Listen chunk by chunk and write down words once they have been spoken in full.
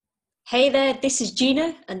Hey there, this is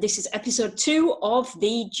Gina, and this is episode 2 of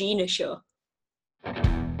The Gina Show.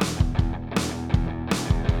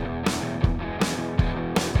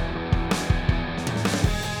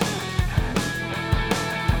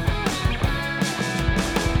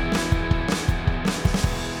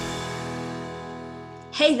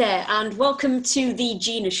 Hey there, and welcome to The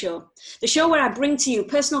Gina Show, the show where I bring to you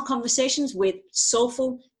personal conversations with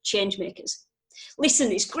soulful changemakers.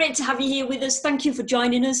 Listen, it's great to have you here with us. Thank you for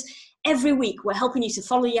joining us. Every week, we're helping you to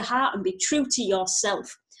follow your heart and be true to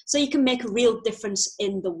yourself so you can make a real difference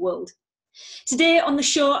in the world. Today on the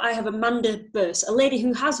show, I have Amanda Bearse, a lady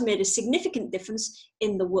who has made a significant difference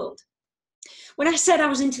in the world. When I said I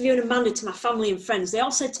was interviewing Amanda to my family and friends, they all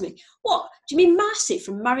said to me, "What, do you mean Marcy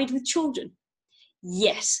from Married with Children?"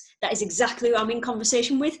 Yes, that is exactly who I'm in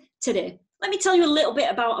conversation with today. Let me tell you a little bit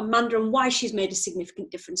about Amanda and why she's made a significant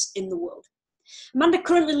difference in the world. Amanda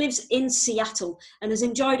currently lives in Seattle and has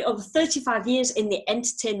enjoyed over 35 years in the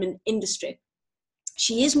entertainment industry.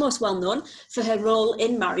 She is most well known for her role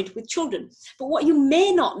in Married with Children. But what you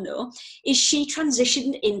may not know is she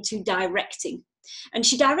transitioned into directing. And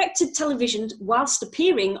she directed television whilst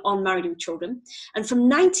appearing on Married with Children. And from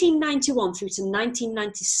 1991 through to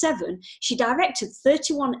 1997, she directed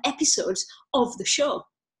 31 episodes of the show.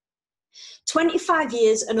 25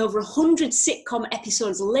 years and over 100 sitcom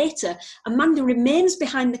episodes later, Amanda remains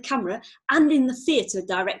behind the camera and in the theatre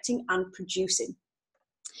directing and producing.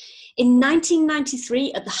 In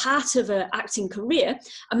 1993, at the heart of her acting career,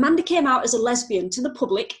 Amanda came out as a lesbian to the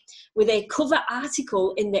public with a cover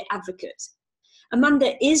article in The Advocate.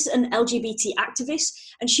 Amanda is an LGBT activist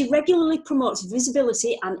and she regularly promotes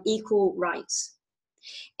visibility and equal rights.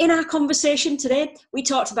 In our conversation today, we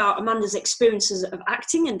talked about Amanda's experiences of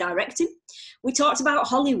acting and directing. We talked about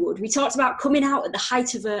Hollywood. We talked about coming out at the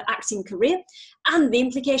height of her acting career and the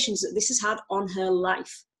implications that this has had on her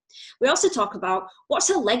life. We also talk about what's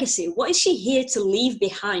her legacy? What is she here to leave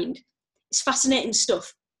behind? It's fascinating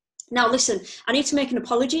stuff. Now listen, I need to make an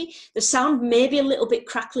apology. The sound may be a little bit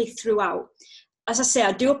crackly throughout. As I say,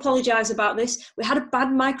 I do apologise about this. We had a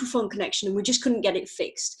bad microphone connection and we just couldn't get it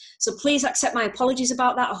fixed. So please accept my apologies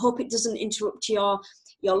about that. I hope it doesn't interrupt your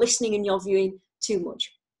listening and your viewing too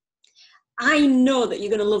much. I know that you're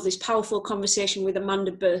going to love this powerful conversation with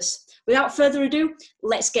Amanda Bearse. Without further ado,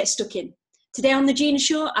 let's get stuck in. Today on The Gina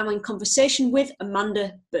Show, I'm in conversation with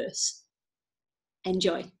Amanda Bearse.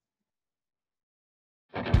 Enjoy.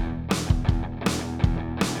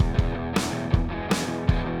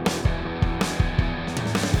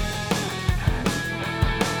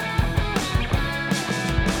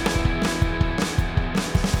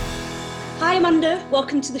 Hi Amanda,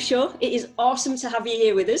 welcome to the show. It is awesome to have you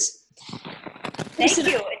here with us. Thank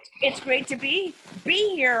you. It's great to be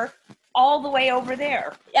here all the way over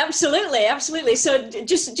there. Absolutely. So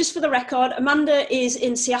just for the record, Amanda is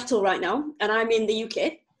in Seattle right now and I'm in the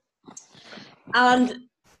UK. And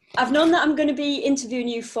I've known that I'm going to be interviewing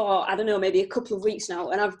you for, I don't know, maybe a couple of weeks now.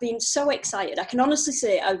 And I've been so excited. I can honestly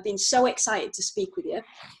say I've been so excited to speak with you.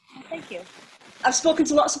 Well, thank you. I've spoken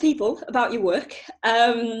to lots of people about your work,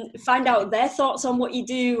 find out their thoughts on what you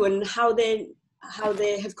do and how they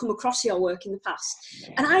have come across your work in the past.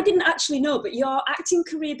 And I didn't actually know, but your acting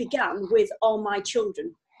career began with All My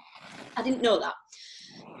Children. I didn't know that.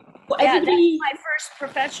 But yeah, that's my first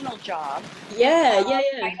professional job. Yeah. Right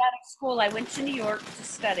out of school, I went to New York to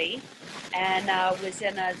study and was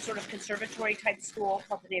in a sort of conservatory type school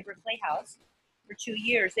called the Neighborhood Playhouse for 2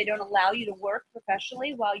 years. They don't allow you to work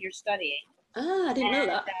professionally while you're studying. I didn't know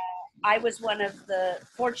that. I was one of the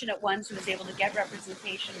fortunate ones who was able to get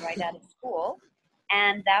representation right out of school.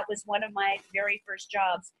 And that was one of my very first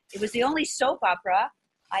jobs. It was the only soap opera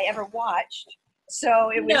I ever watched.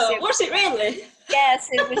 So it was. Was it really? Yes,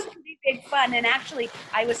 it was pretty big fun. And actually,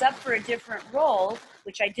 I was up for a different role,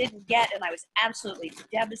 which I didn't get, and I was absolutely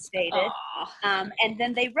devastated. And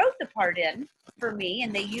then they wrote the part in for me,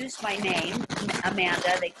 and they used my name,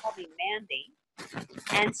 Amanda. They called me Mandy.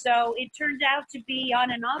 And so it turned out to be on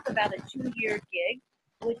and off about a 2-year gig,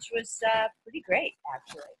 which was pretty great,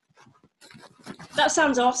 actually. That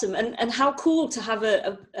sounds awesome. And how cool to have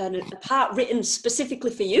a part written specifically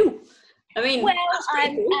for you. I mean, well, that's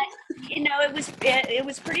pretty cool. It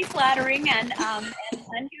was pretty flattering and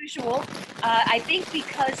unusual. I think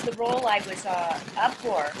because the role I was up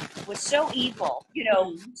for was so evil.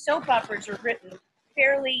 Soap operas are written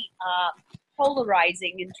fairly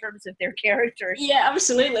polarizing in terms of their characters. Yeah,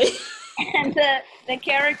 absolutely. And the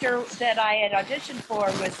character that I had auditioned for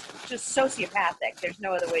was just sociopathic. There's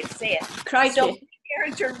no other way to say it. Crikey. So the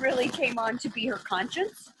character really came on to be her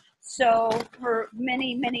conscience. So for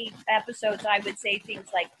many, many episodes, I would say things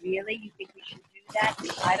like, "Really? You think we should do that,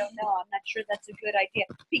 I don't know. I'm not sure that's a good idea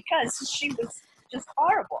because she was just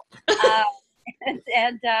horrible.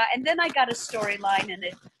 And then I got a storyline, and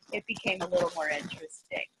it became a little more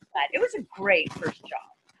interesting. But it was a great first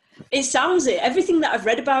job. It sounds it. Everything that I've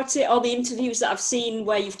read about it, all the interviews that I've seen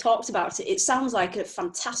where you've talked about it, it sounds like a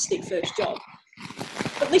fantastic first job.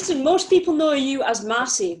 But listen, most people know you as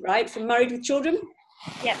Marcy, right, from Married with Children?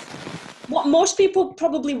 Yes. What most people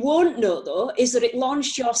probably won't know, though, is that it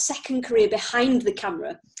launched your second career behind the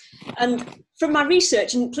camera. And from my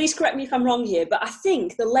research, and please correct me if I'm wrong here, but I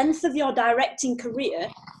think the length of your directing career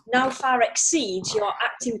now far exceeds your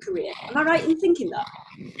acting career. Am I right in thinking that?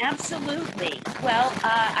 Absolutely. Well,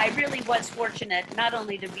 I really was fortunate not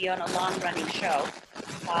only to be on a long-running show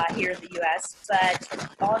here in the U.S., but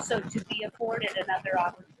also to be afforded another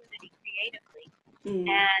opportunity creatively.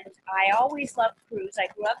 And I always loved crews. I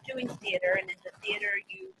grew up doing theater, and in the theater,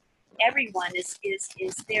 everyone is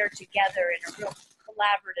there together in a real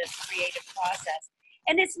collaborative, creative process.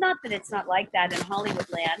 And it's not that it's not like that in Hollywood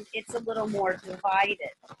land. It's a little more divided.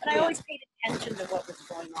 But I always paid attention to what was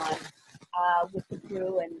going on with the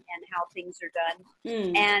crew and how things are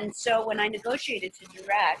done. And so when I negotiated to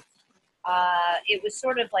direct, it was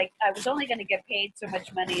sort of like I was only going to get paid so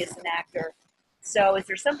much money as an actor. So is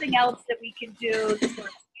there something else that we can do to sort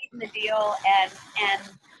of sweeten the deal? And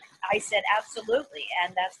I said, absolutely.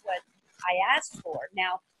 And that's what I asked for.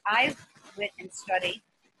 Now, I went and studied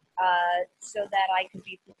so that I could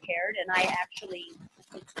be prepared. And I actually,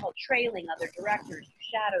 it's called trailing other directors.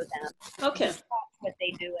 You shadow them. Okay. Just watch what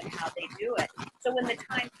they do and how they do it. So when the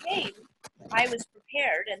time came, I was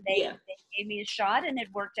prepared, and they gave me a shot, and it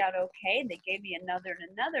worked out okay. And they gave me another and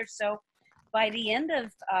another. So by the end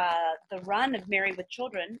of the run of Married with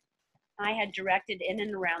Children, I had directed in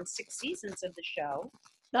and around 6 seasons of the show.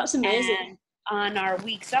 That's amazing. And on our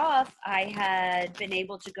weeks off, I had been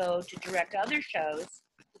able to go to direct other shows.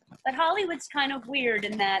 But Hollywood's kind of weird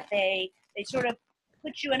in that they sort of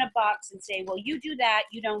put you in a box and say, well, you do that,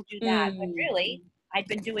 you don't do that. But really, I'd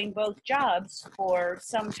been doing both jobs for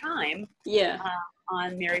some time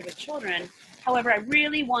on Married with Children. However, I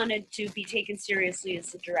really wanted to be taken seriously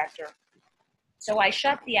as a director. So I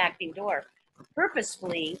shut the acting door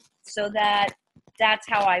purposefully so that that's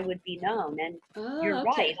how I would be known. And you're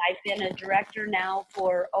right. I've been a director now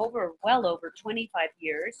for well over 25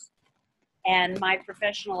 years. And my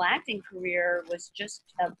professional acting career was just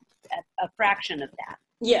a fraction of that.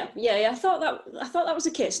 Yeah. I thought that was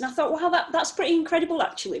the case, and I thought, wow, that's pretty incredible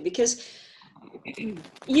actually, because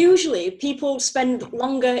usually people spend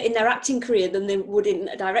longer in their acting career than they would in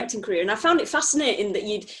a directing career, and I found it fascinating that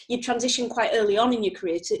you'd transition quite early on in your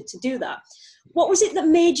career to do that. What was it that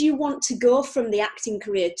made you want to go from the acting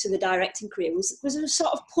career to the directing career? Was there a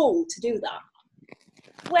sort of pull to do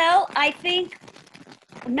that? Well, I think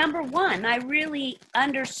number one, I really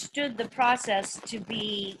understood the process to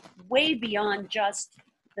be way beyond just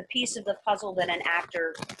the piece of the puzzle that an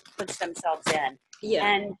actor puts themselves in. Yeah.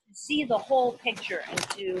 And to see the whole picture and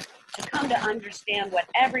to come to understand what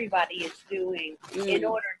everybody is doing in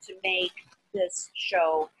order to make this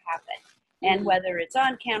show happen. And whether it's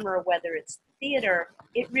on camera or whether it's theater,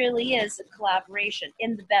 it really is a collaboration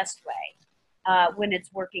in the best way. When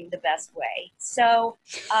it's working the best way. So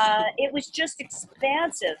it was just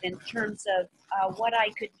expansive in terms of what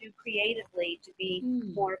I could do creatively to be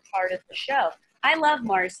more part of the show. I love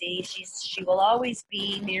Marcy. She will always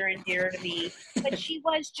be near and dear to me, but she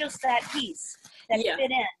was just that piece that fit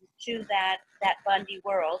in to that Bundy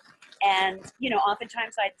world. And,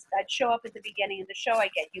 oftentimes I'd show up at the beginning of the show,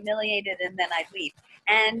 I'd get humiliated, and then I'd leave.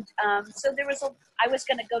 And so I was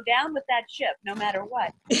going to go down with that ship no matter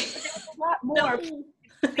what. But there was a lot more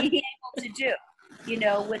to be able to do,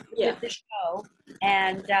 with the show.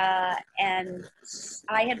 And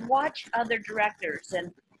I had watched other directors,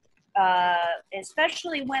 and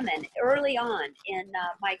especially women, early on in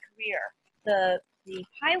my career. The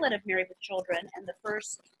pilot of Married with Children and the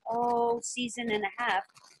first season and a half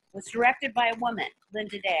was directed by a woman,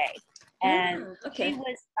 Linda Day. And she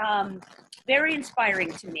was very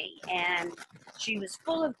inspiring to me. And she was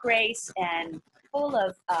full of grace and full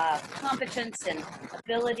of competence and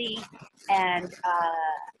ability. And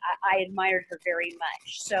I admired her very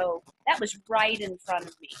much. So that was right in front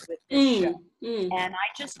of me with this show. And I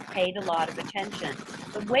just paid a lot of attention.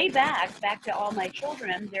 But way back to All My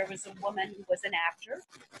Children, there was a woman who was an actor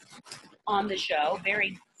on the show,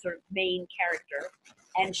 very sort of main character.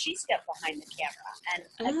 And she stepped behind the camera.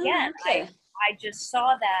 And again, I just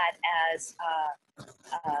saw that as,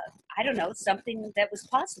 I don't know, something that was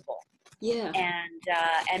possible. Yeah.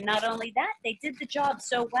 And not only that, they did the job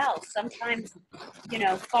so well, sometimes,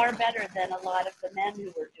 far better than a lot of the men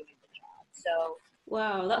who were doing the job. So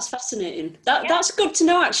Wow, that's fascinating. That's good to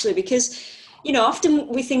know, actually, because, you know, often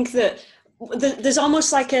we think that there's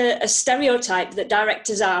almost like a stereotype that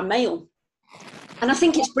directors are male. And I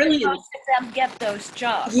think it's brilliant. Most of them get those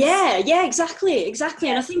jobs. Yeah, exactly. Yes.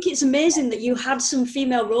 And I think it's amazing that you had some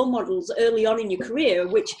female role models early on in your career,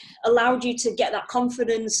 which allowed you to get that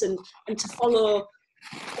confidence and to follow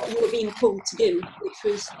what you were being pulled to do, which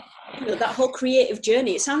was, you know, that whole creative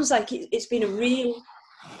journey. It sounds like it's been a real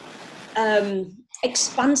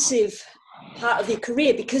expansive part of your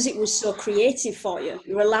career because it was so creative for you.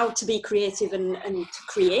 You're allowed to be creative and to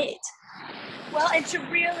create. Well, and to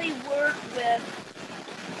really work with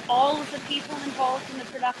all of the people involved in the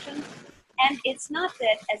production. And it's not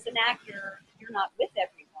that as an actor, you're not with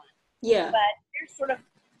everyone. Yeah. But there's sort of,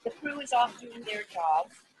 the crew is off doing their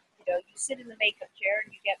jobs. You know, you sit in the makeup chair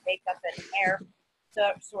and you get makeup and hair,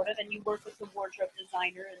 sort of, and you work with the wardrobe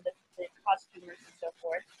designer and the costumers and so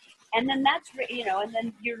forth. And then that's, you know, and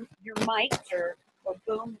then your mics or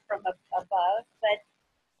boom from above. But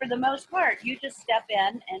for the most part, you just step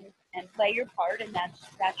in and play your part, and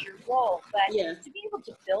that's your role. But to be able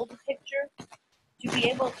to build a picture, to be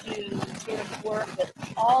able to sort of work with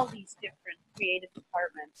all these different creative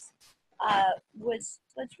departments was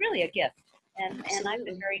really a gift, and I've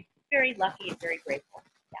been very, very lucky and very grateful.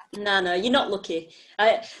 Yeah. No, you're not lucky.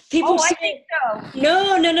 People say, I think so.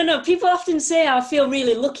 No. People often say I feel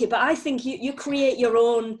really lucky, but I think you create your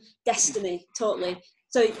own destiny totally.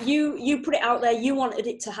 So you put it out there, you wanted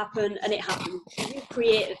it to happen, and it happened. You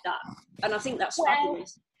created that, and I think that's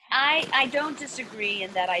fabulous. I don't disagree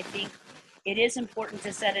in that. I think it is important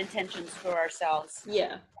to set intentions for ourselves.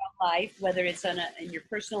 Yeah. Life, whether it's in your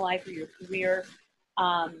personal life or your career,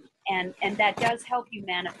 and that does help you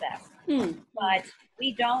manifest. But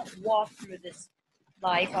we don't walk through this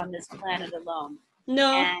life on this planet alone.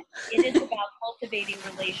 No. And it is about cultivating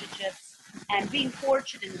relationships and being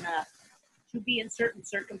fortunate enough to be in certain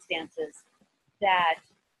circumstances that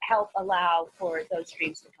help allow for those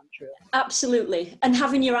dreams to come true. Absolutely. And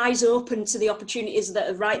having your eyes open to the opportunities that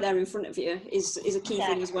are right there in front of you is a key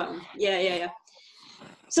thing as well. Yeah.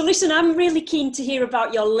 So listen, I'm really keen to hear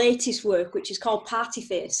about your latest work, which is called Party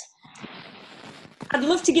Face. I'd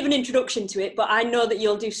love to give an introduction to it, but I know that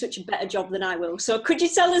you'll do such a better job than I will. So could you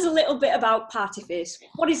tell us a little bit about Party Face?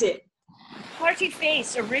 What is it? Party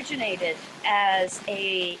Face originated as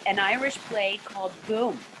an Irish play called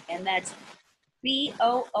Boom, and that's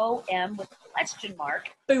BOOM with a question mark.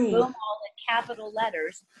 Boom. Boom, all in capital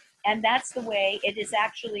letters. And that's the way it is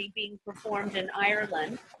actually being performed in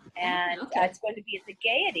Ireland. And it's going to be at the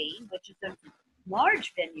Gaiety, which is a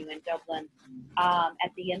large venue in Dublin,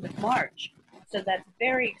 at the end of March. So that's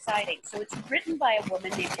very exciting. So it's written by a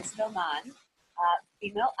woman named Isabel Mann,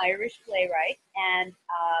 female Irish playwright. And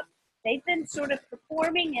they've been sort of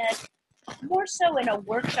performing it more so in a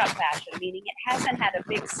workshop fashion, meaning it hasn't had a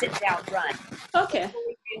big sit-down run. Okay.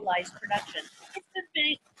 Fully realized production.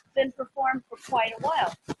 It's been performed for quite a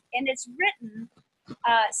while. And it's written,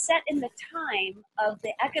 set in the time of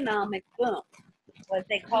the economic boom, what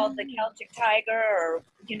they called the Celtic Tiger, or,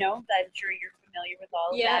 you know, I'm sure you're familiar with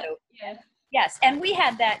all of that. Yeah. Yes, and we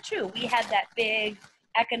had that too. We had that big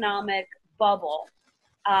economic bubble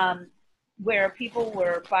where people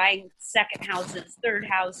were buying second houses, third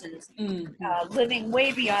houses, living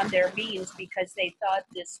way beyond their means because they thought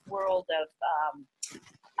this world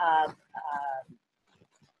of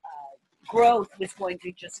growth was going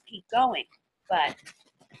to just keep going. But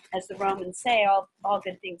as the Romans say, all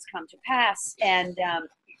good things come to pass, and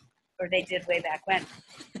or they did way back when,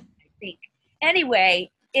 I think.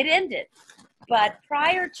 Anyway, it ended. But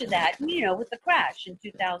prior to that, you know, with the crash in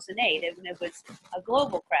 2008, it was a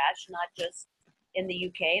global crash, not just in the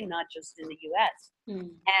UK and not just in the US.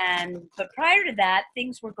 But prior to that,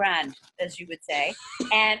 things were grand, as you would say,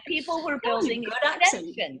 and people were building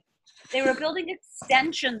extensions. They were building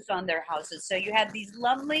extensions on their houses. So you had these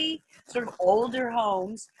lovely sort of older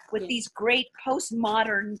homes with these great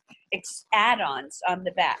postmodern add-ons on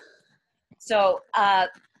the back. So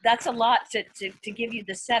that's a lot to give you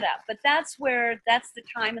the setup, but that's the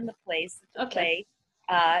time and the place that the play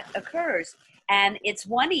occurs. And it's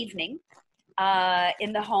one evening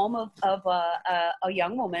in the home of a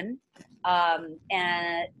young woman,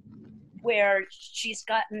 and where she's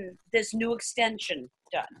gotten this new extension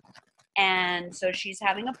done. And so she's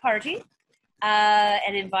having a party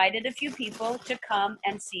and invited a few people to come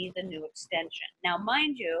and see the new extension. Now,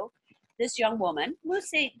 mind you, this young woman,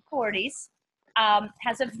 Lucy Cordes,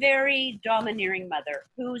 has a very domineering mother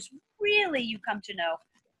who's really, you come to know,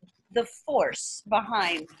 the force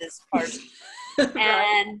behind this party.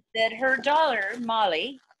 And that her daughter,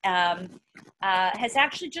 Molly, has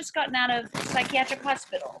actually just gotten out of psychiatric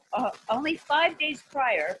hospital only 5 days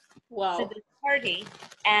prior to this party.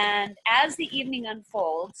 And as the evening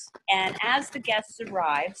unfolds, and as the guests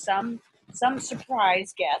arrive, some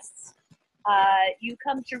surprise guests, you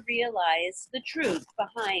come to realize the truth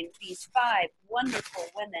behind these 5 wonderful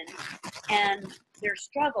women and their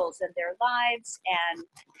struggles and their lives and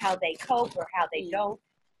how they cope or how they don't.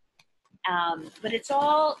 But it's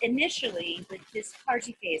all initially with this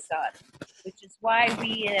party face on, which is why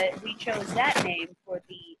we chose that name for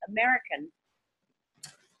the American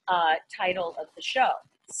title of the show.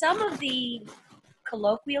 Some of the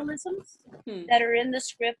colloquialisms that are in the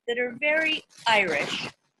script that are very Irish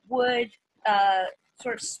would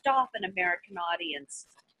sort of stop an American audience.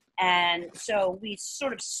 And so we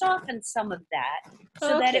sort of softened some of that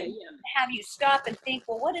so that it would have you stop and think,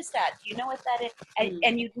 well, what is that? Do you know what that is?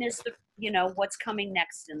 And you'd miss the, what's coming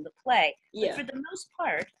next in the play. But for the most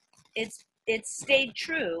part, it's stayed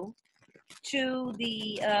true to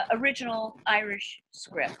the original Irish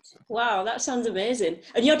script. Wow, that sounds amazing.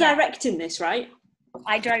 And you're directing this, right?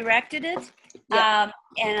 I directed it. Yeah.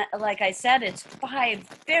 And like I said, it's 5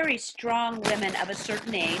 very strong women of a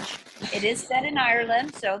certain age. It is set in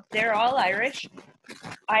Ireland, so they're all Irish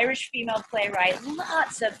female playwright.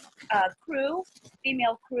 Lots of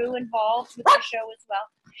female crew involved with the show as well.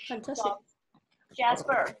 Fantastic.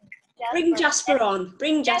 Jasper. Bring Jasper on.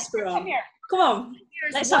 Bring Jasper on. Come here. Come on.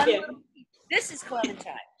 Let's have you. This is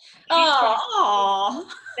Clementine. Oh.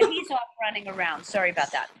 But he's off running around. Sorry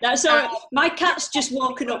about that. That's all right. My cat's just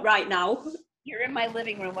woken up right now. You're in my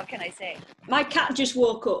living room. What can I say? My cat just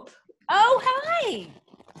woke up. Oh, hi.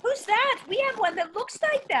 Who's that? We have one that looks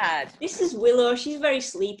like that. This is Willow. She's very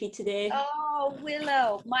sleepy today. Oh,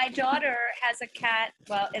 Willow. My daughter has a cat.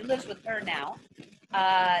 Well, it lives with her now,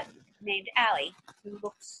 named Allie, who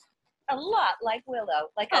looks a lot like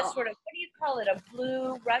Willow. Like a sort of, what do you call it? A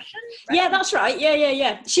blue Russian? Yeah, that's right.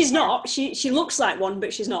 Yeah. She's not. She looks like one,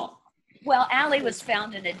 but she's not. Well, Allie was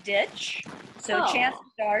found in a ditch, so chances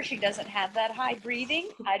are she doesn't have that high breathing.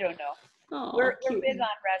 I don't know. Oh, we're big on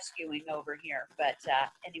rescuing over here, but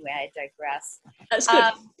anyway, I digress. That's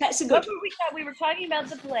good. Pets are good. What were we talking about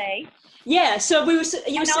the play? Yeah, so you were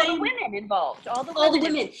saying all the women involved. All the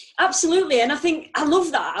women. Absolutely, and I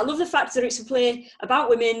love that. I love the fact that it's a play about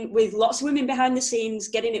women with lots of women behind the scenes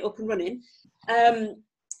getting it up and running. And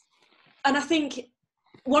I think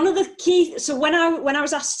one of the key. So when I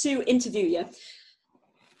was asked to interview you,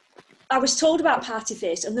 I was told about Party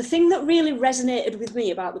Face, and the thing that really resonated with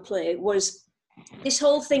me about the play was this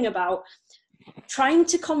whole thing about trying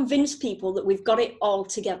to convince people that we've got it all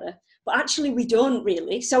together, but actually we don't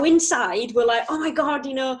really. So inside we're like, oh my God,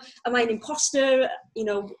 am I an imposter?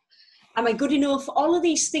 Am I good enough? All of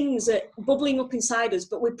these things are bubbling up inside us,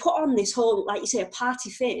 but we put on this whole, like you say, a party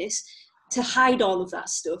face to hide all of that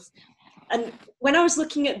stuff. And when I was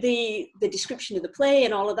looking at the description of the play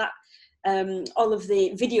and all of that, all of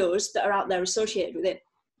the videos that are out there associated with it,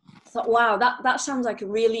 I thought, wow, that sounds like a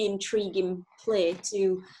really intriguing play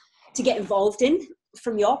to get involved in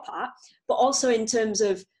from your part, but also in terms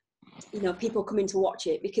of people coming to watch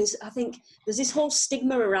it, because I think there's this whole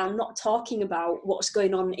stigma around not talking about what's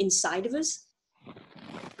going on inside of us.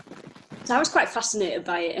 So I was quite fascinated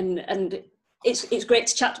by it, and it's great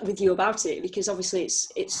to chat with you about it, because obviously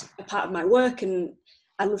it's a part of my work, and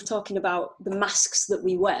I love talking about the masks that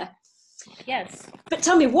we wear. Yes. But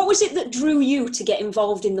tell me, what was it that drew you to get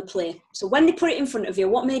involved in the play? So when they put it in front of you,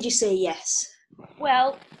 what made you say yes?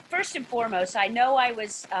 Well, first and foremost, I know I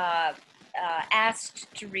was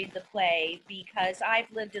asked to read the play because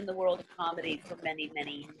I've lived in the world of comedy for many,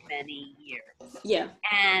 many, many years. Yeah.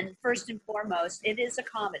 And first and foremost, it is a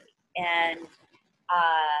comedy. And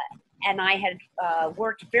I had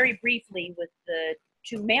worked very briefly with the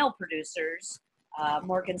 2 male producers,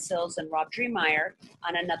 Morgan Sills and Rob Dreemeyer,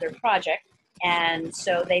 on another project, and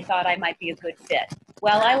so they thought I might be a good fit.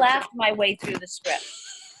 Well, I laughed my way through the script,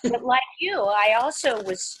 but like you, I also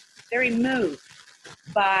was very moved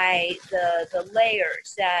by the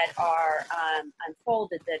layers that are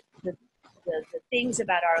unfolded, the things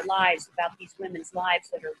about our lives, about these women's lives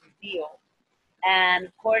that are revealed. And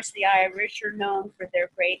of course, the Irish are known for their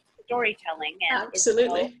great storytelling. And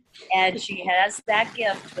absolutely. And she has that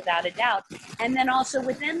gift without a doubt. And then also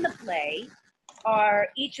within the play are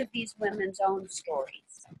each of these women's own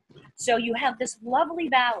stories. So you have this lovely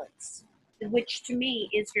balance, which to me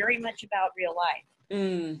is very much about real life,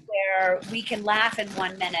 where we can laugh in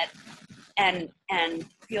 1 minute and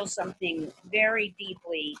feel something very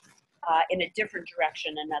deeply in a different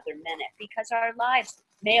direction another minute, because our lives,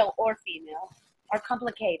 male or female, are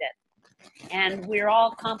complicated. and we're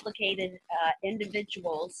all complicated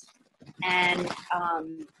individuals, and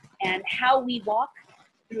how we walk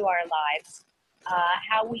through our lives,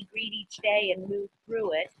 how we greet each day and move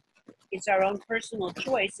through it, it's our own personal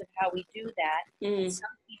choice of how we do that. Some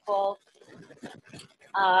people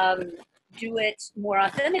do it more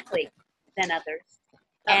authentically than others.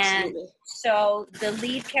 Absolutely. And so the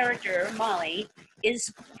lead character, Molly,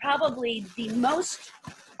 is probably the most,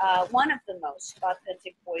 one of the most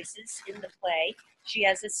authentic voices in the play. She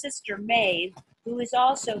has a sister, Maeve, who is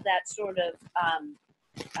also that sort of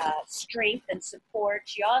strength and support.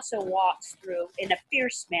 She also walks through, in a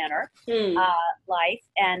fierce manner, life,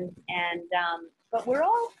 but we're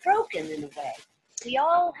all broken in a way. We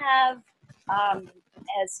all have,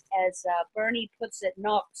 as Bernie puts it,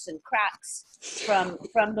 knocks and cracks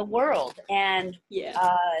from the world, and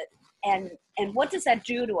what does that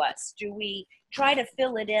do to us? Do we try to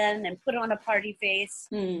fill it in and put on a party face,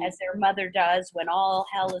 as their mother does when all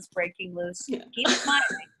hell is breaking loose? Keep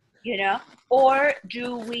smiling, or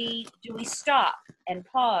do we stop and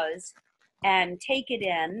pause and take it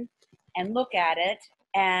in and look at it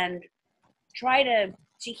and try to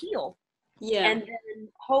heal, and then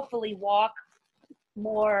hopefully walk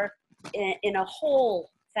more in a whole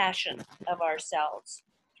fashion of ourselves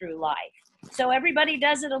through life. So everybody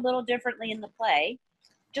does it a little differently in the play,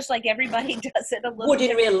 just like everybody does it a little would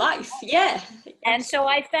in real life. And so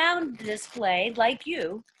I found this play, like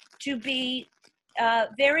you, to be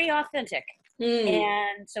very authentic.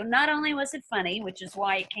 And so not only was it funny, which is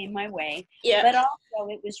why it came my way, but also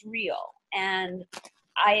it was real. And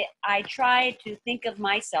I try to think of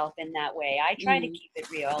myself in that way. I try to keep it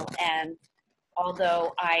real. And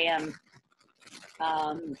although I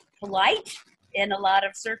am polite in a lot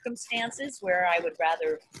of circumstances where I would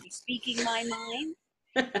rather be speaking my mind,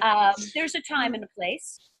 there's a time and a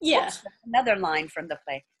place. Oops, another line from the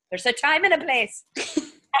play. There's a time and a place.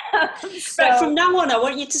 So, right, from now on, I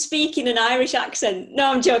want you to speak in an Irish accent.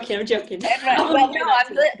 No, I'm joking. Right. Well, no,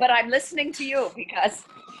 but I'm listening to you because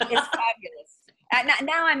it's fabulous.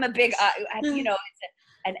 Now I'm a big, it's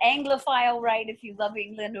an Anglophile, right? If you love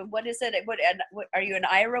England, or what is it? What are you, an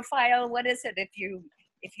Irophile? What is it? If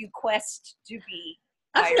you quest to be,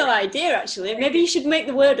 I've no idea actually. Maybe you should make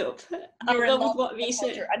the word up. I'll go with what you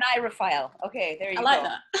say. An Irophile. Okay, there you go. I like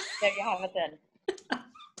that. There you have it then.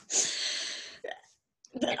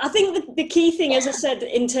 I think the key thing, as I said,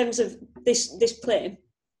 in terms of this play,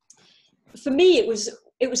 for me, it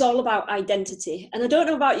was all about identity. And I don't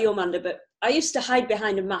know about you, Amanda, but I used to hide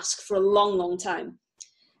behind a mask for a long, long time,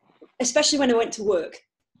 especially when I went to work.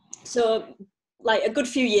 So, like a good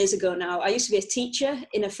few years ago now, I used to be a teacher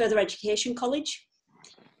in a further education college.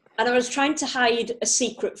 And I was trying to hide a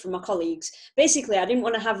secret from my colleagues. Basically, I didn't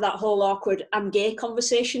want to have that whole awkward "I'm gay"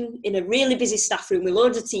 conversation in a really busy staff room with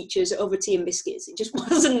loads of teachers over tea and biscuits. It just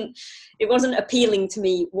wasn't appealing to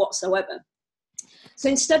me whatsoever. So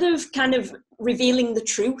instead of kind of revealing the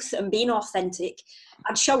truth and being authentic,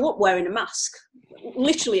 I'd show up wearing a mask,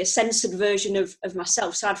 literally a censored version of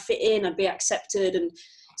myself. So I'd fit in, I'd be accepted, and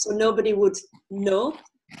so nobody would know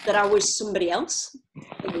that I was somebody else.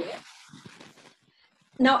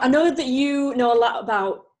 Now, I know that you know a lot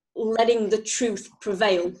about letting the truth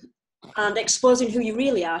prevail and exposing who you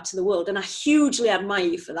really are to the world, and I hugely admire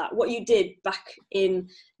you for that. What you did back in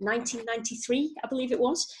 1993, I believe it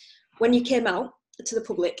was, when you came out to the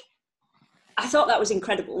public, I thought that was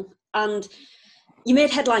incredible, and you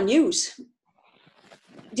made headline news.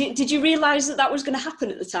 Did you realise that was going to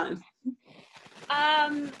happen at the time?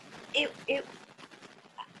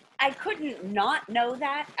 I couldn't not know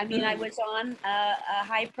that. I mean, I was on a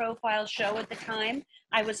high-profile show at the time.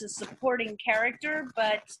 I was a supporting character,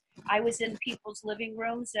 but I was in people's living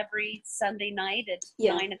rooms every Sunday night at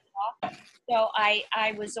 9 o'clock. So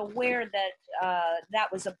I was aware that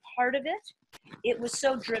that was a part of it. It was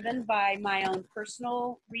so driven by my own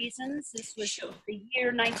personal reasons. This was the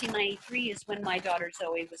year 1993 is when my daughter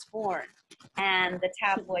Zoe was born. And the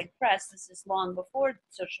tabloid press, this is long before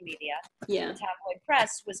social media, the tabloid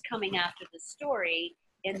press was coming after the story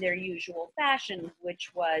in their usual fashion,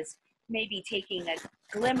 which was maybe taking a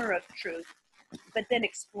glimmer of truth, but then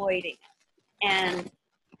exploiting it. And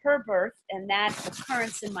her birth and that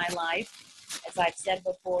occurrence in my life, as I've said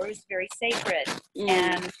before, is very sacred.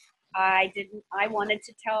 And I wanted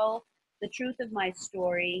to tell the truth of my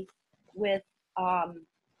story with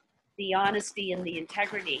the honesty and the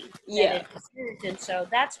integrity that it deserved. And so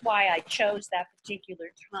that's why I chose that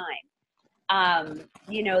particular time.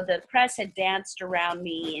 The press had danced around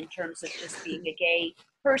me in terms of just being a gay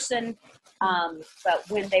person. But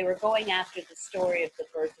when they were going after the story of the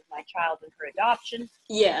birth of my child and her adoption,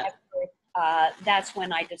 that's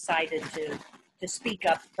when I decided to speak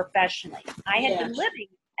up professionally. I had been living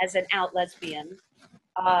as an out lesbian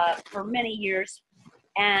for many years,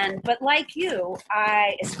 but like you,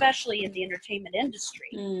 I, especially in the entertainment industry,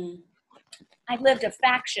 I lived a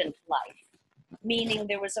factioned life, meaning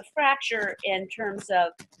there was a fracture in terms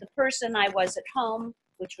of the person I was at home,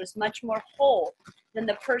 which was much more whole than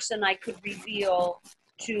the person I could reveal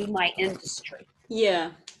to my industry.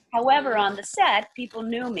 Yeah. However, on the set, people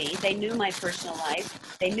knew me. They knew my personal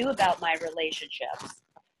life. They knew about my relationships.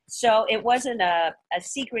 So it wasn't a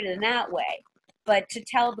secret in that way. But to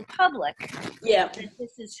tell the public that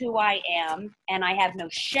this is who I am, and I have no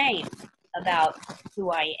shame about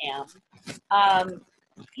who I am,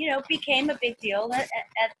 became a big deal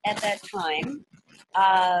at that time.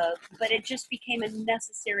 But it just became a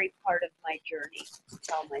necessary part of my journey to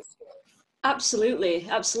tell my story. Absolutely,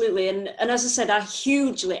 absolutely. And as I said, I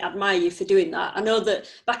hugely admire you for doing that. I know that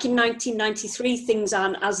back in 1993, things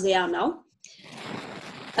aren't as they are now.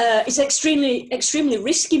 It's extremely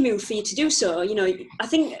risky move for you to do so. You know, I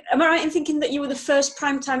think, am I right in thinking that you were the first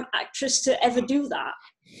primetime actress to ever do that?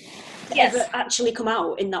 Yes. Ever actually come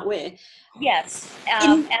out in that way? Yes.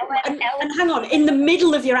 And hang on, in the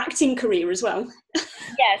middle of your acting career as well.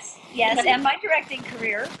 Yes, and my directing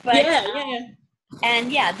career. But,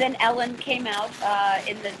 And then Ellen came out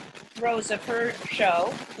in the throes of her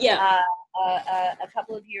show. A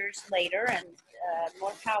couple of years later, and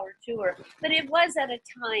more power to her. But it was at a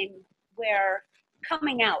time where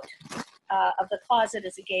coming out of the closet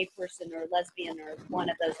as a gay person or lesbian or one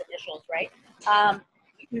of those initials, right?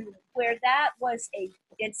 Where that was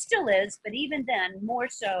it still is, but even then, more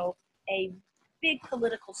so, a big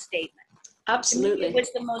political statement. Absolutely. It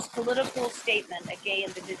was the most political statement a gay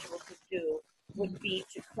individual could do, would be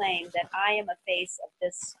to claim that I am a face of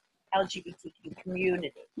this LGBTQ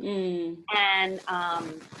community. And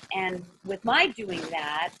with my doing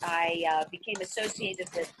that, I became associated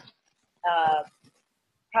with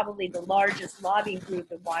probably the largest lobbying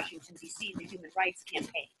group in Washington, D.C., the Human Rights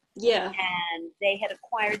Campaign. Yeah. And they had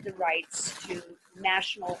acquired the rights to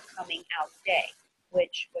National Coming Out Day,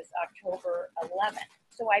 which was October 11th.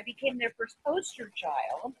 So I became their first poster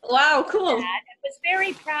child. Wow, cool. And I was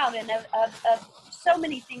very proud and of so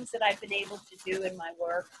many things that I've been able to do in my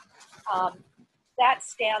work. That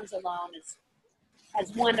stands alone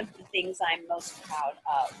as one of the things I'm most proud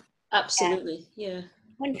of. Absolutely, yeah.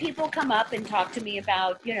 When people come up and talk to me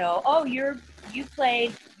about, oh, you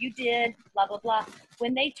played, you did, blah, blah, blah.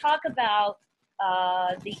 When they talk about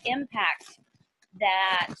the impact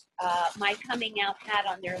that my coming out had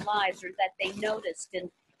on their lives, or that they noticed,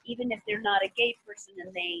 and even if they're not a gay person,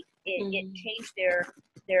 and it changed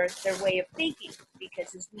their way of thinking,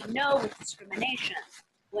 because as we know with discrimination,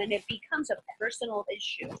 when it becomes a personal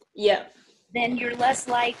issue, then you're less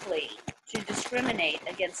likely to discriminate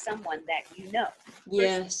against someone that you know.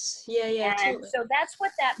 Yes, And totally. so that's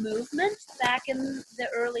what that movement back in the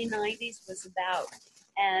early 90s was about.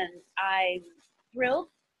 And I'm thrilled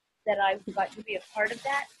that I got to be a part of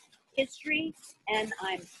that history, and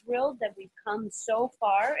I'm thrilled that we've come so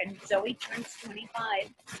far. And Zoe turns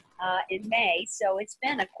 25 in May, so it's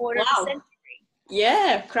been a quarter of a century.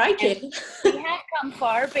 Yeah, crikey. And we have come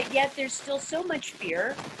far, but yet there's still so much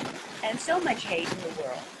fear and so much hate in the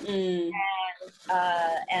world.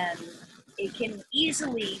 And it can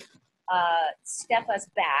easily step us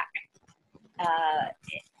back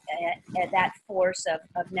at that force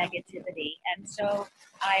of negativity. And so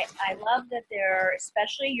I love that they're,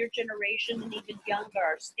 especially your generation and even younger,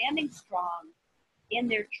 are standing strong in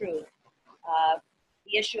their truth.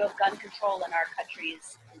 The issue of gun control in our country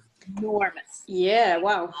is enormous. Yeah,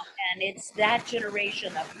 wow. And it's that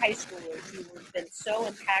generation of high schoolers who have been so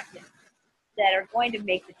impacted that are going to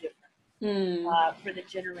make the difference for the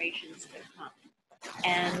generations to come.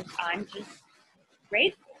 And I'm just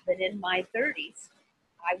grateful that in my 30s,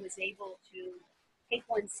 I was able to take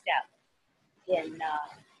one step in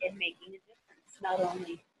making a difference, not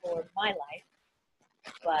only for my life,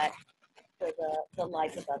 but for the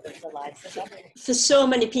lives of others, the lives of others. For so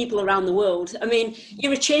many people around the world. I mean,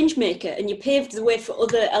 you're a change maker, and you paved the way for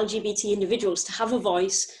other LGBT individuals to have a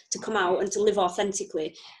voice, to come out and to live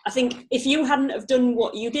authentically. I think if you hadn't have done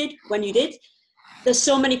what you did when you did, there's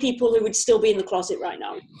so many people who would still be in the closet right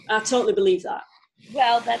now. I totally believe that.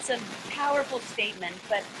 Well, that's a powerful statement,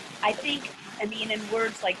 but I think, in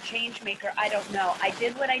words like change maker, I don't know. I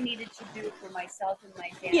did what I needed to do for myself and my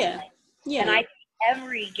family. Yeah. And I think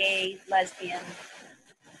every gay, lesbian,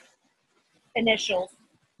 initials,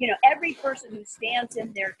 every person who stands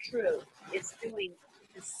in their truth is doing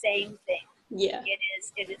the same thing. Yeah.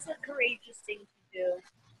 It is a courageous thing to do,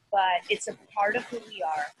 but it's a part of who we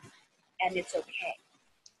are. and it's okay.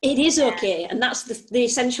 It is okay, and that's the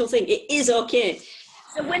essential thing. It is okay.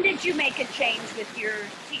 So when did you make a change with your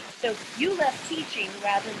so you left teaching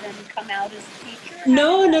rather than come out as a teacher?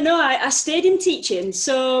 No. I stayed in teaching.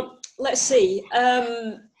 So let's see.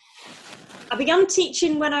 I began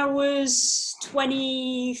teaching when I was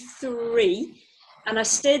 23, and I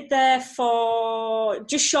stayed there for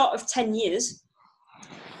just short of 10 years.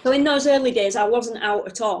 So in those early days, I wasn't out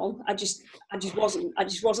at all. I just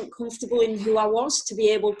wasn't comfortable in who I was to be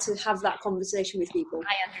able to have that conversation with people.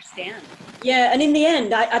 I understand. Yeah, and in the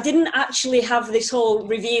end, I didn't actually have this whole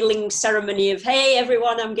revealing ceremony of, hey,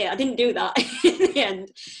 everyone, I'm gay. I didn't do that in the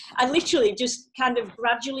end. I literally just kind of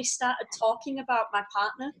gradually started talking about my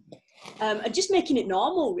partner and just making it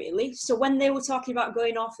normal, really. So when they were talking about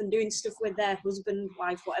going off and doing stuff with their husband,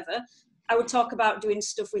 wife, whatever, I would talk about doing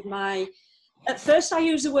stuff with my... At first, I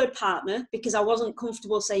used the word partner because I wasn't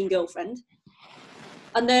comfortable saying girlfriend.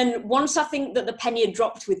 And then once I think that the penny had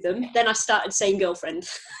dropped with them, then I started saying girlfriend.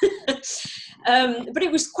 But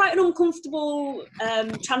it was quite an uncomfortable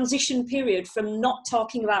transition period from not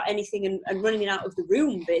talking about anything and running out of the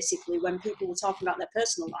room, basically, when people were talking about their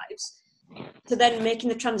personal lives, to then making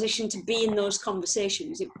the transition to be in those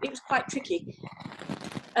conversations. It was quite tricky.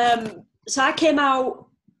 So I came out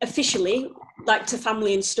officially, like to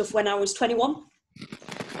family and stuff, when I was 21.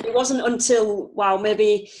 It wasn't until,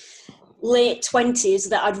 maybe late 20s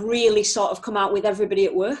that I'd really sort of come out with everybody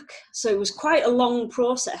at work. So it was quite a long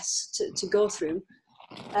process to go through.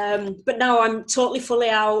 But now I'm totally fully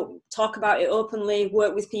out, talk about it openly,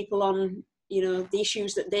 work with people on, the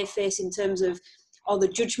issues that they face in terms of all the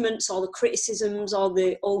judgments, all the criticisms, all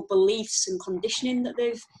the old beliefs and conditioning that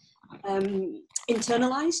they've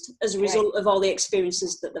internalized as a result of all the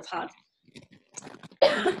experiences that they've had.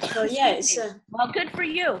 So yeah, it's well, good for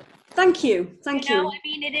you. Thank you. I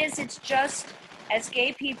mean, it's just, as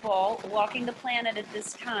gay people walking the planet at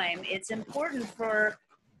this time, it's important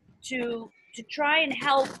to try and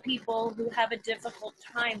help people who have a difficult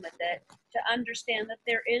time with it to understand that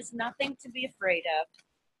there is nothing to be afraid of,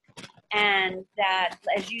 and that,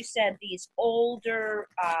 as you said, these older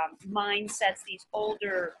mindsets, these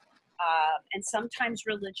older and sometimes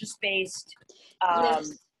religious-based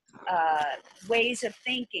ways of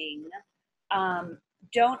thinking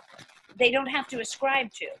don't have to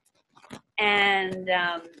ascribe to, and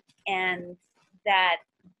that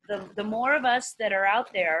the more of us that are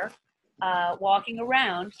out there walking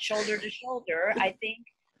around shoulder to shoulder, I think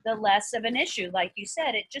the less of an issue. Like you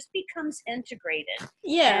said, it just becomes integrated.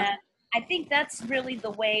 Yeah. And I think that's really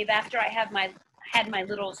the wave after I had my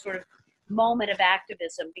little sort of moment of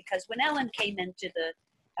activism, because when Ellen came into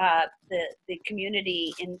the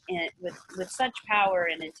community with such power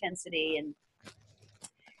and intensity, and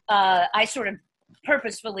I sort of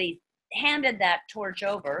purposefully handed that torch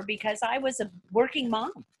over because I was a working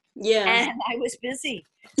mom. Yeah. And I was busy.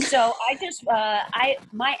 So I just,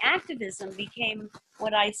 my activism became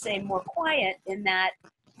what I say more quiet, in that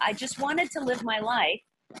I just wanted to live my life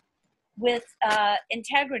with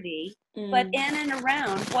integrity, but in and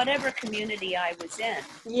around whatever community I was in.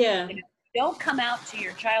 Yeah. Don't come out to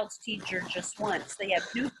your child's teacher just once. They have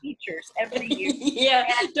new teachers every year. Yeah,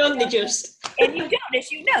 and, don't they just? And you don't,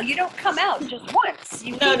 as you know, you don't come out just once.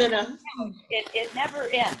 No. It never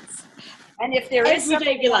ends. And if there is every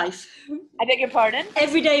day of your life. I beg your pardon?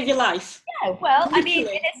 Every day of your life. Yeah, well, literally. I mean,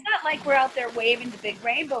 it's not like we're out there waving the big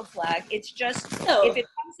rainbow flag. It's just if it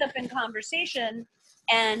comes up in conversation,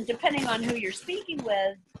 and depending on who you're speaking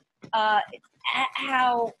with,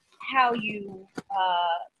 how you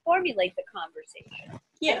formulate the conversation.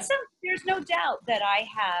 Yeah. And so there's no doubt that I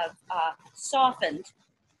have softened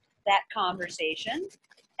that conversation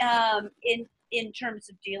in terms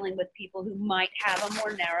of dealing with people who might have a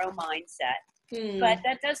more narrow mindset. But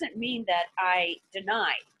that doesn't mean that I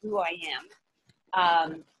deny who I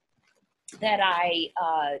am, that I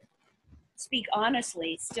speak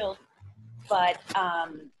honestly still, but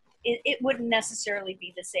it wouldn't necessarily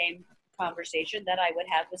be the same conversation that I would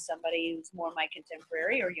have with somebody who's more my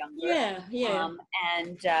contemporary or younger. Yeah.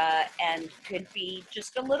 And could be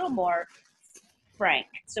just a little more frank.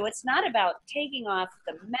 So it's not about taking off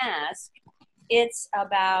the mask. It's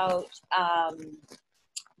about,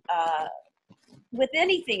 with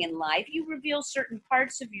anything in life, you reveal certain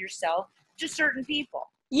parts of yourself to certain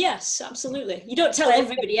people. Yes, absolutely. You don't tell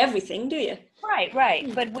everybody everything, do you? Right.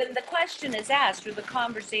 But when the question is asked or the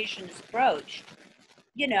conversation is broached,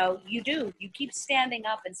 you do. You keep standing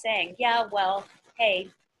up and saying, yeah, well, hey,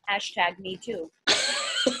 #me too.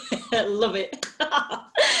 Love it.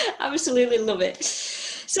 Absolutely love it.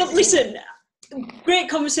 So listen, great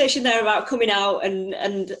conversation there about coming out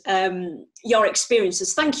and your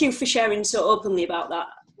experiences. Thank you for sharing so openly about that.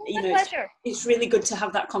 My pleasure. It's really good to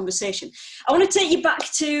have that conversation. I want to take you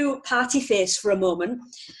back to Party Face for a moment.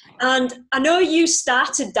 And I know you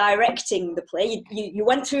started directing the play. You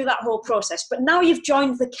went through that whole process, but now you've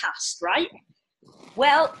joined the cast, right?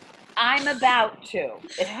 Well, I'm about to.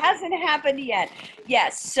 It hasn't happened yet.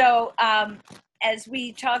 Yes. So, as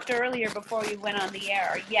we talked earlier before we went on the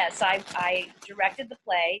air, yes, I directed the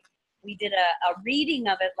play. We did a reading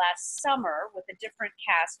of it last summer with a different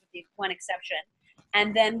cast, with the one exception.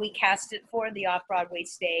 And then we cast it for the off-Broadway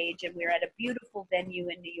stage, and we're at a beautiful venue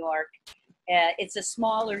in New York. It's a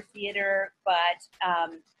smaller theater, but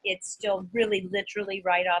it's still really literally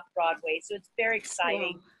right off Broadway. So it's very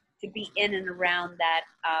exciting to be in and around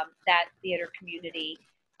that theater community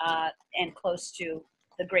and close to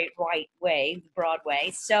the Great White Way,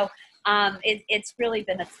 Broadway. So it's really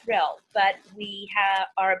been a thrill. But we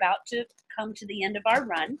are about to come to the end of our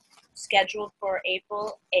run, scheduled for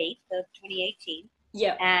April 8th of 2018.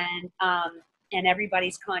 Yeah. And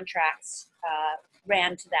everybody's contracts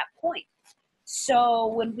ran to that point. So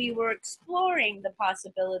when we were exploring the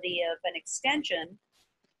possibility of an extension,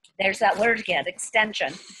 there's that word again,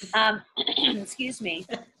 extension. Excuse me.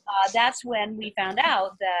 That's when we found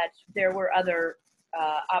out that there were other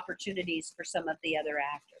opportunities for some of the other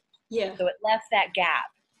actors. Yeah. So it left that gap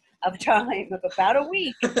of time of about a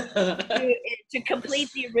week to complete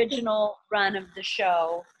the original run of the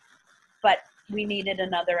show, but we needed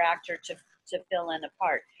another actor to fill in a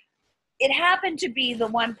part. It happened to be the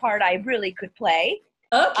one part I really could play.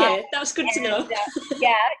 Okay, that's good to know.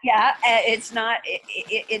 Yeah. It's not.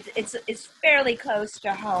 It's fairly close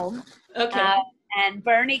to home. Okay. And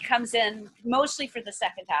Bernie comes in mostly for the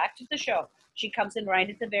second act of the show. She comes in right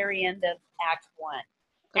at the very end of Act 1.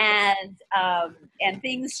 Okay. And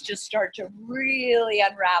things just start to really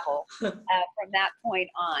unravel from that point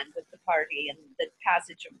on with the party and the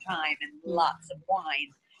passage of time and lots of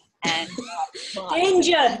wine and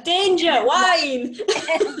danger, wine.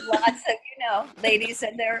 And lots of ladies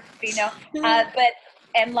and their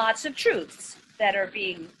and lots of truths that are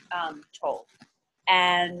being told,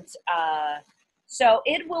 and so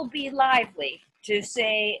it will be lively. To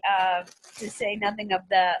say nothing of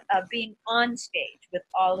being on stage with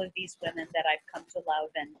all of these women that I've come to love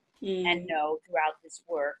and know throughout this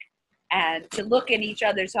work, and to look in each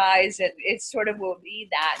other's eyes, and it sort of will be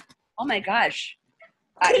that, oh my gosh,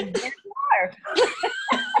 there you are.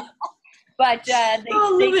 But at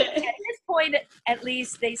this point, at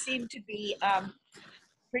least, they seem to be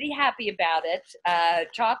pretty happy about it.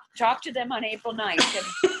 Talk to them on April 9th.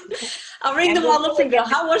 I'll ring them all up and go,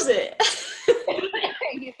 how was it?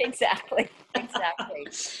 Exactly.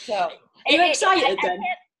 So, are you excited then?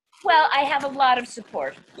 Well, I have a lot of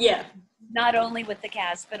support. Yeah. Not only with the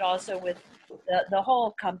cast, but also with the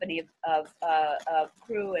whole company of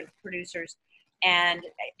crew and producers. And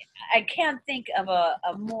I can't think of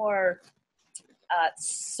a more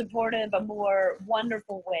supportive, a more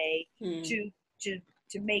wonderful way to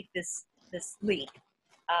make this leap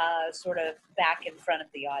sort of back in front of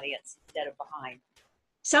the audience instead of behind.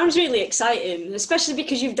 Sounds really exciting, especially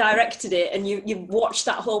because you've directed it and you've watched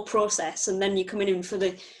that whole process, and then you're coming in for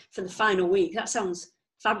the final week. That sounds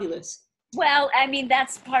fabulous. Well, I mean,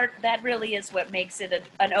 that really is what makes it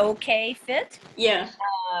an okay fit. Yeah.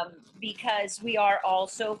 Because we are all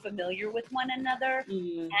so familiar with one another,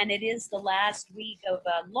 and it is the last week of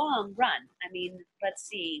a long run. I mean, let's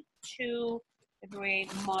see, February,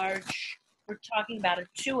 March. We're talking about a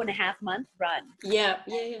 2.5 month run. Yeah.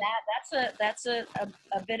 That's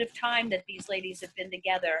a bit of time that these ladies have been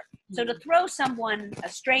together. So to throw someone, a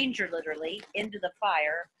stranger literally, into the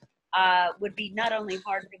fire would be not only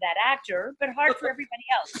hard for that actor, but hard for everybody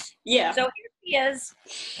else. Yeah. So here she is.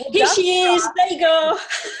 Here she is. There you go.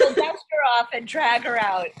 We'll dust her off and drag her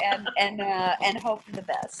out and hope for the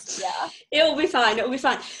best. Yeah. It'll be fine.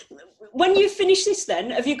 When you finish this, then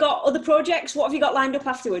have you got other projects? What have you got lined up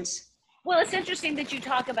afterwards? Well, it's interesting that you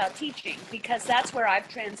talk about teaching, because that's where I've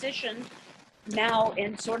transitioned now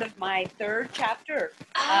in sort of my third chapter.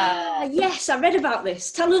 Yes, I read about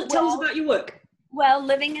this. Tell us about your work. Well,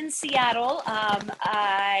 living in Seattle,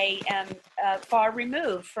 I am far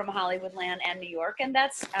removed from Hollywoodland and New York, and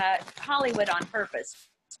that's Hollywood on purpose,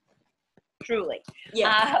 truly.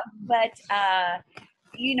 Yeah. But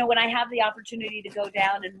when I have the opportunity to go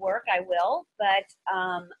down and work, I will. But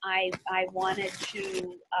I wanted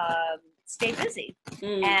to stay busy,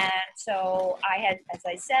 and so I had, as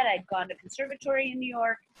I said, I'd gone to conservatory in New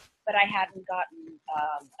York, but I hadn't gotten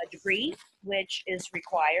a degree, which is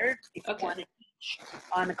required if you want to teach teach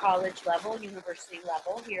on a college level, university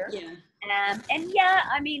level here. Yeah. And yeah,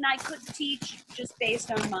 I mean, I could teach just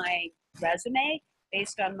based on my resume,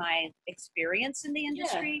 based on my experience in the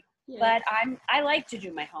industry. Yeah. But I like to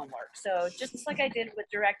do my homework. So just like I did with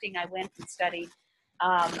directing, I went and studied.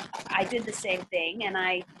 I did the same thing, and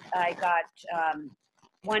I got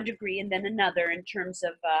one degree and then another in terms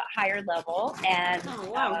of higher level,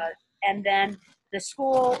 Oh, wow. and then the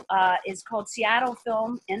school is called Seattle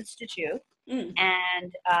Film Institute, Mm.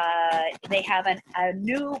 and they have a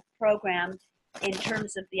new program in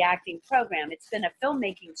terms of the acting program. It's been a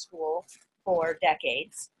filmmaking school for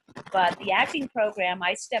decades, but the acting program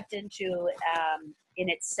I stepped into in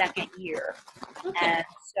its second year. Okay. And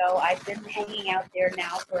so I've been hanging out there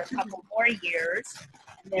now for a couple more years.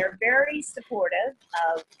 And they're very supportive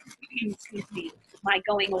of, excuse me, my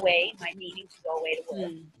going away, my needing to go away to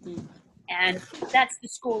work. Mm. And that's the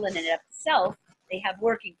school in and of itself. They have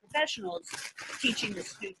working professionals teaching the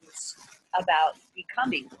students about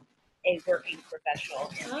becoming a working professional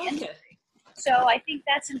in the industry. So I think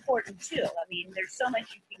that's important too. I mean, there's so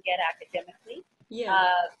much you can get academically,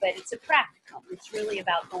 but it's a practicum. It's really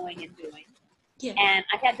about going and doing. Yeah. And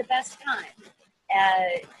I had the best time.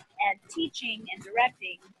 And teaching and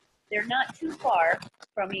directing, they're not too far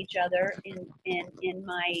from each other in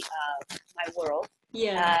my my world.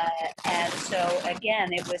 Yeah. And so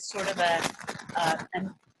again, it was sort of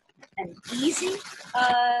an easy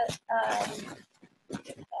path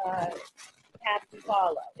to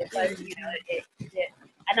follow. It was, you know,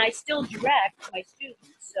 and I still direct my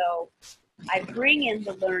students, so I bring in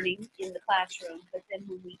the learning in the classroom. But then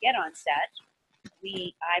when we get on set,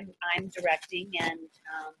 I'm directing and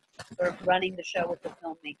sort of running the show with the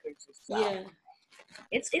filmmakers as well. Yeah.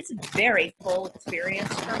 It's a very full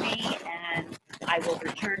experience for me, and I will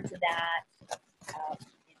return to that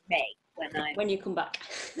in May when you come back.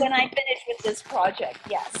 When I finish with this project,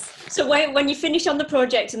 yes. So when you finish on the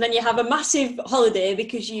project and then you have a massive holiday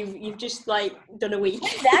because you've just like done a week.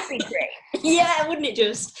 Wouldn't that be great? Yeah, wouldn't it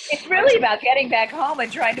just? It's really about getting back home and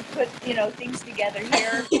trying to put, you know, things together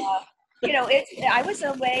here. You know, I was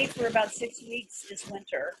away for about 6 weeks this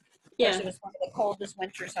winter. Yeah. It was one of the coldest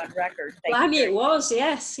winters on record. Blimey, it was,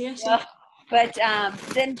 yes. Yeah. But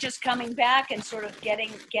then just coming back and sort of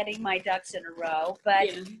getting my ducks in a row. But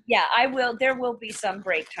yeah, there will be some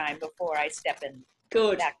break time before I step in.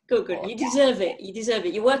 Good. You deserve it. You deserve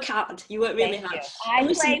it. You work hard. You work really hard. I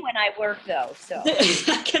play when I work though, so.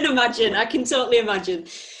 I can imagine. I can totally imagine.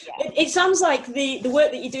 Yeah. It sounds like the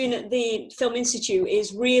work that you're doing at the Film Institute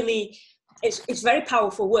is really, it's very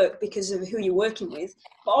powerful work because of who you're working with,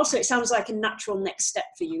 but also it sounds like a natural next step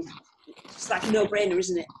for you. It's like a no-brainer,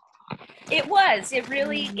 isn't it? It was. It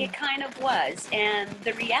really, it kind of was. And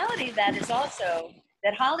the reality of that is also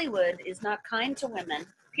that Hollywood is not kind to women,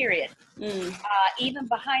 period. Even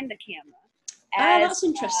behind the camera. That's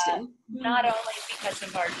interesting. Not only because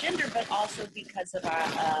of our gender, but also because of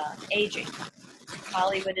our aging.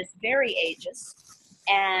 Hollywood is very ageist.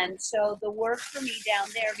 And so the work for me down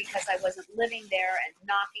there, because I wasn't living there and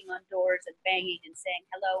knocking on doors and banging and saying,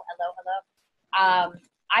 hello, hello, hello,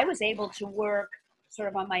 I was able to work sort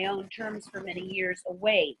of on my own terms for many years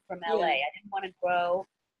away from LA. I didn't want to grow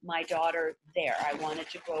my daughter there. I wanted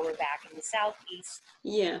to grow her back in the Southeast.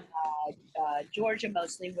 Georgia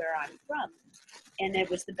mostly, where I'm from. And it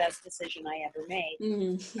was the best decision I ever made.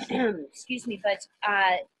 Excuse me, but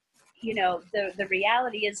you know, the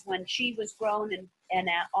reality is when she was grown and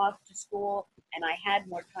off to school and I had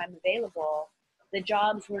more time available, the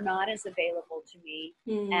jobs were not as available to me.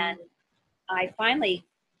 And I finally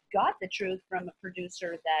got the truth from a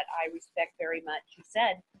producer that I respect very much, who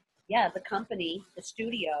said, yeah, the company, the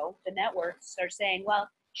studio, the networks are saying, well,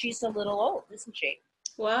 she's a little old, isn't she?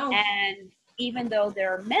 Wow. And even though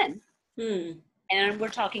there are men, and we're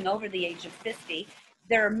talking over the age of 50,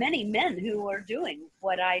 there are many men who are doing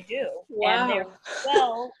what I do. Wow. And they're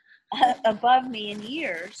well above me in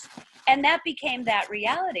years. And that became that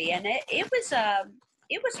reality. And it was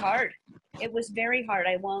hard. It was very hard.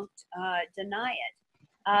 I won't deny it.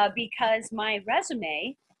 Because my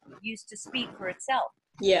resume used to speak for itself.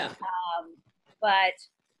 Yeah. But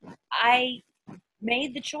I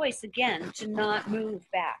made the choice again to not move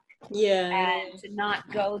back. Yeah. And to not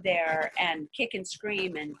go there and kick and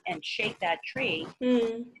scream and shake that tree.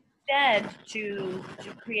 Instead, to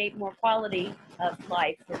create more quality of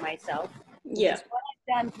life for myself. Yeah. Which is what I've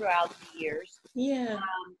done throughout the years. Yeah.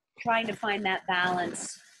 Trying to find that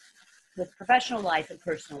balance with professional life and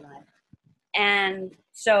personal life. And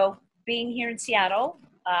so being here in Seattle,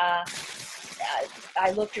 I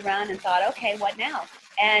looked around and thought, okay, what now?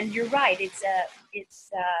 And you're right. It's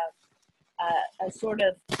a sort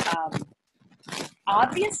of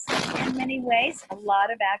obvious in many ways. A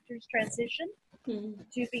lot of actors transition Mm.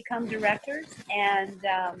 to become directors, and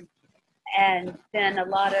then a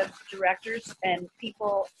lot of directors and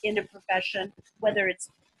people in a profession, whether it's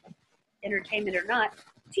entertainment or not,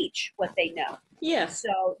 teach what they know. Yeah.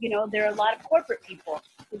 So, there are a lot of corporate people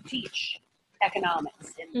who teach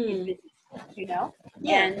economics in business schools,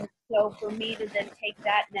 Yeah. And so for me to then take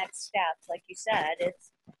that next step, like you said,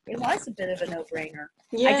 it was a bit of a no-brainer.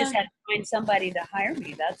 Yeah. I just had to find somebody to hire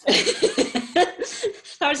me, that's all.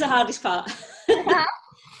 That was the hardest part.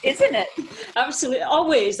 Isn't it? Absolutely.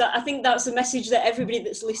 Always. I think that's the message that everybody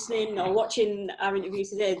that's listening or watching our interview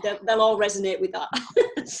today, they'll all resonate with that.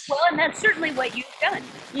 Well, and that's certainly what you've done.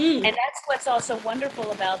 And that's what's also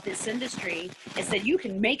wonderful about this industry is that you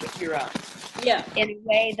can make it your own. Yeah. In a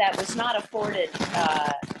way that was not afforded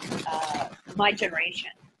my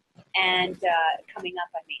generation and coming up,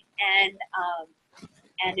 I mean.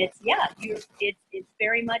 And it's, it's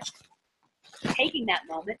very much taking that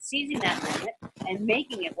moment, seizing that moment, and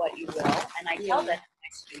making it what you will. And I tell that to my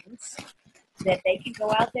students that they can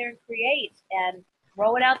go out there and create and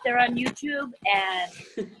throw it out there on YouTube, and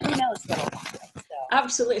who knows what'll happen. So.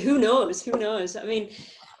 Absolutely. Who knows? Who knows? I mean,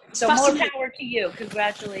 so more power to you.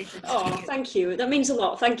 Congratulations. Oh, thank you. That means a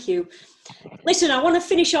lot. Thank you. Listen, I want to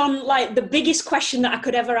finish on like the biggest question that I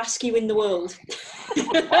could ever ask you in the world.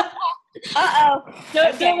 Uh-oh.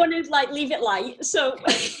 Don't want to like leave it light. So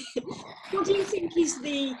what do you think is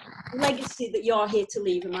the legacy that you're here to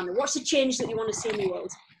leave, Amanda? What's the change that you want to see in the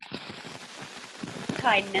world?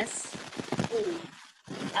 Kindness.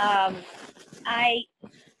 I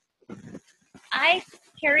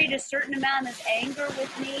carried a certain amount of anger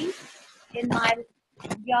with me in my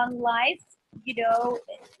young life.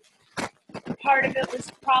 Part of it was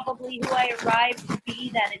probably who I arrived to be,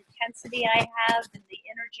 that intensity I have and the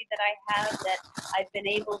energy that I have, that I've been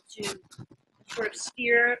able to sort of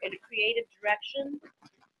steer in a creative direction.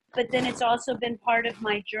 But then it's also been part of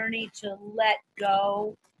my journey to let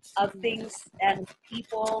go of things and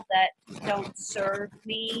people that don't serve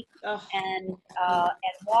me, and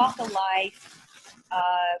walk a life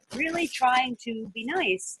really trying to be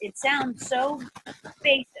nice. It sounds so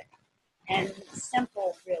basic and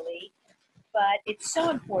simple, really, but it's so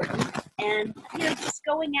important. And just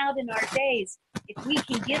going out in our days, if we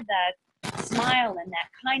can give that smile and that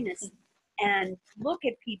kindness and look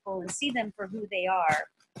at people and see them for who they are,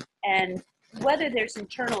 and whether there's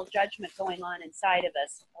internal judgment going on inside of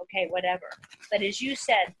us, okay, whatever. But as you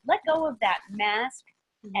said, let go of that mask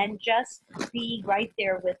and just be right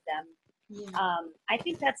there with them. Yeah. I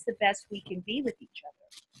think that's the best we can be with each other.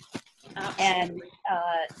 Absolutely. And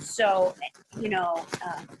so,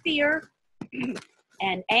 fear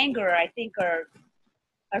and anger, I think, are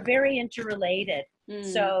very interrelated.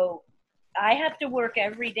 So I have to work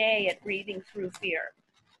every day at breathing through fear.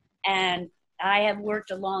 And I have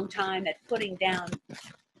worked a long time at putting down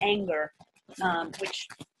anger, which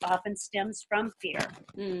often stems from fear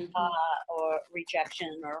or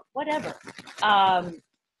rejection or whatever.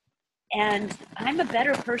 And I'm a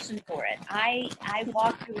better person for it. I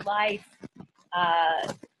walk through life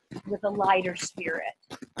with a lighter spirit.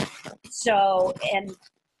 So, and,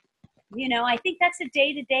 I think that's a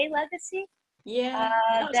day-to-day legacy. Yeah.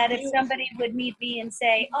 That beautiful. if somebody would meet me and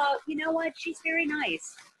say, oh, you know what, she's very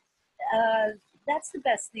nice. That's the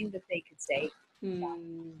best thing that they could say.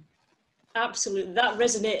 Absolutely. That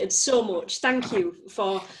resonated so much. Thank you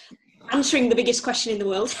for answering the biggest question in the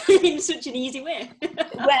world in such an easy way.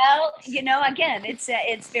 Well, again,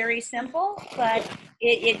 it's very simple, but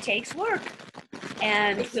it takes work.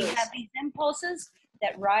 And we have these impulses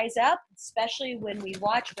that rise up, especially when we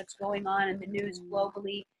watch what's going on in the news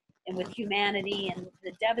globally and with humanity and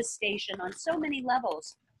the devastation on so many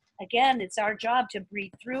levels. Again, it's our job to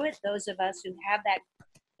breathe through it. Those of us who have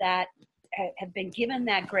that have been given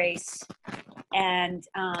that grace, and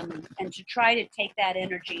to try to take that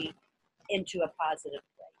energy into a positive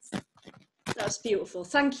place. That's beautiful.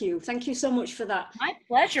 Thank you. Thank you so much for that. My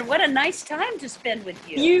pleasure. What a nice time to spend with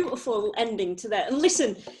you. Beautiful ending to that. And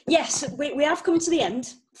listen, yes, we have come to the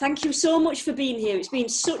end. Thank you so much for being here. It's been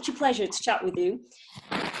such a pleasure to chat with you.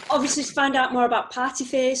 Obviously, to find out more about Party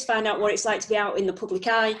Face, find out what it's like to be out in the public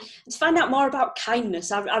eye, and to find out more about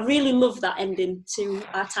kindness. I really love that ending to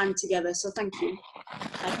our time together, so thank you.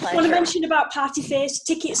 I just want to mention about Party Face,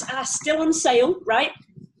 tickets are still on sale, right?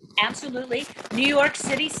 Absolutely. New York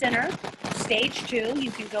City Center, stage 2.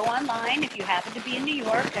 You can go online if you happen to be in New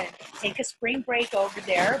York and take a spring break over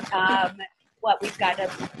there. We've got a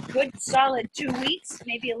good solid 2 weeks,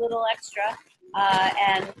 maybe a little extra.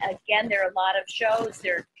 And again, there are a lot of shows.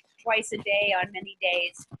 They're twice a day on many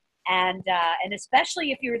days. And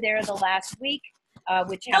especially if you're there the last week,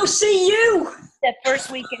 which I'll happens see you. the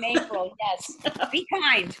first week in April. Yes, be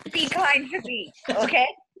kind to me. Okay.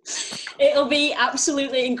 It'll be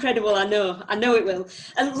absolutely incredible. I know it will.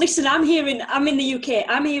 And listen, I'm in the UK.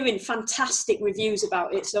 I'm hearing fantastic reviews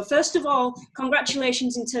about it. So first of all,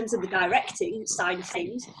 congratulations in terms of the directing side of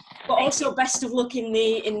things, but also best of luck in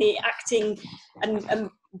the acting and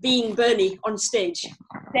being Bernie on stage.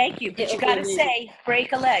 Thank you, but you got to say,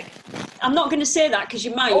 break a leg. I'm not going to say that because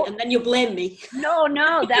you might, and then you'll blame me.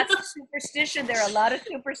 No, that's a superstition. There are a lot of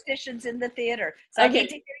superstitions in the theater. So okay. I need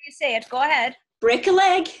to hear you say it. Go ahead. Break a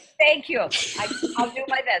leg. Thank you. I'll do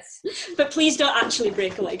my best. But please don't actually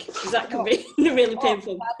break a leg, because that can be really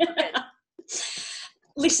painful.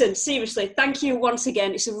 Listen, seriously, thank you once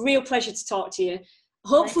again. It's a real pleasure to talk to you.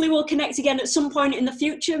 Hopefully we'll connect again at some point in the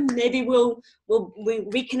future. Maybe we'll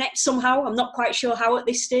reconnect somehow. I'm not quite sure how at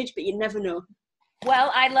this stage, but you never know.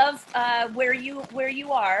 Well, I love where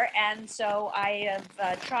you are, and so I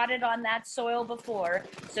have trotted on that soil before.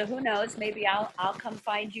 So who knows? Maybe I'll come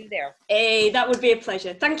find you there. Hey, that would be a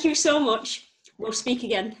pleasure. Thank you so much. We'll speak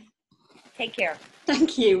again. Take care.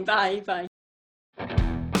 Thank you. Bye. Bye.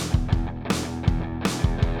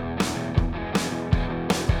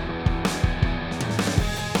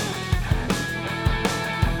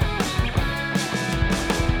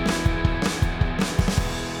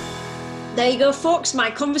 There you go, folks, my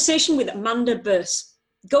conversation with Amanda Bearse.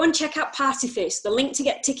 Go and check out Party Face. The link to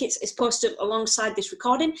get tickets is posted alongside this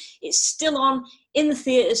recording. It's still on in the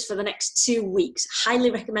theatres for the next 2 weeks. Highly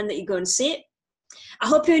recommend that you go and see it. I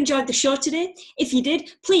hope you enjoyed the show today. If you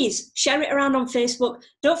did, please share it around on Facebook.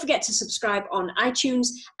 Don't forget to subscribe on iTunes.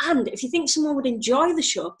 And if you think someone would enjoy the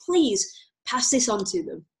show, please pass this on to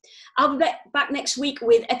them. I'll be back next week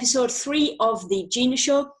with episode 3 of The Gina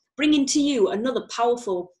Show, bringing to you another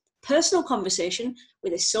powerful personal conversation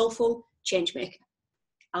with a soulful changemaker.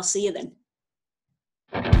 I'll see you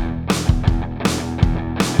then.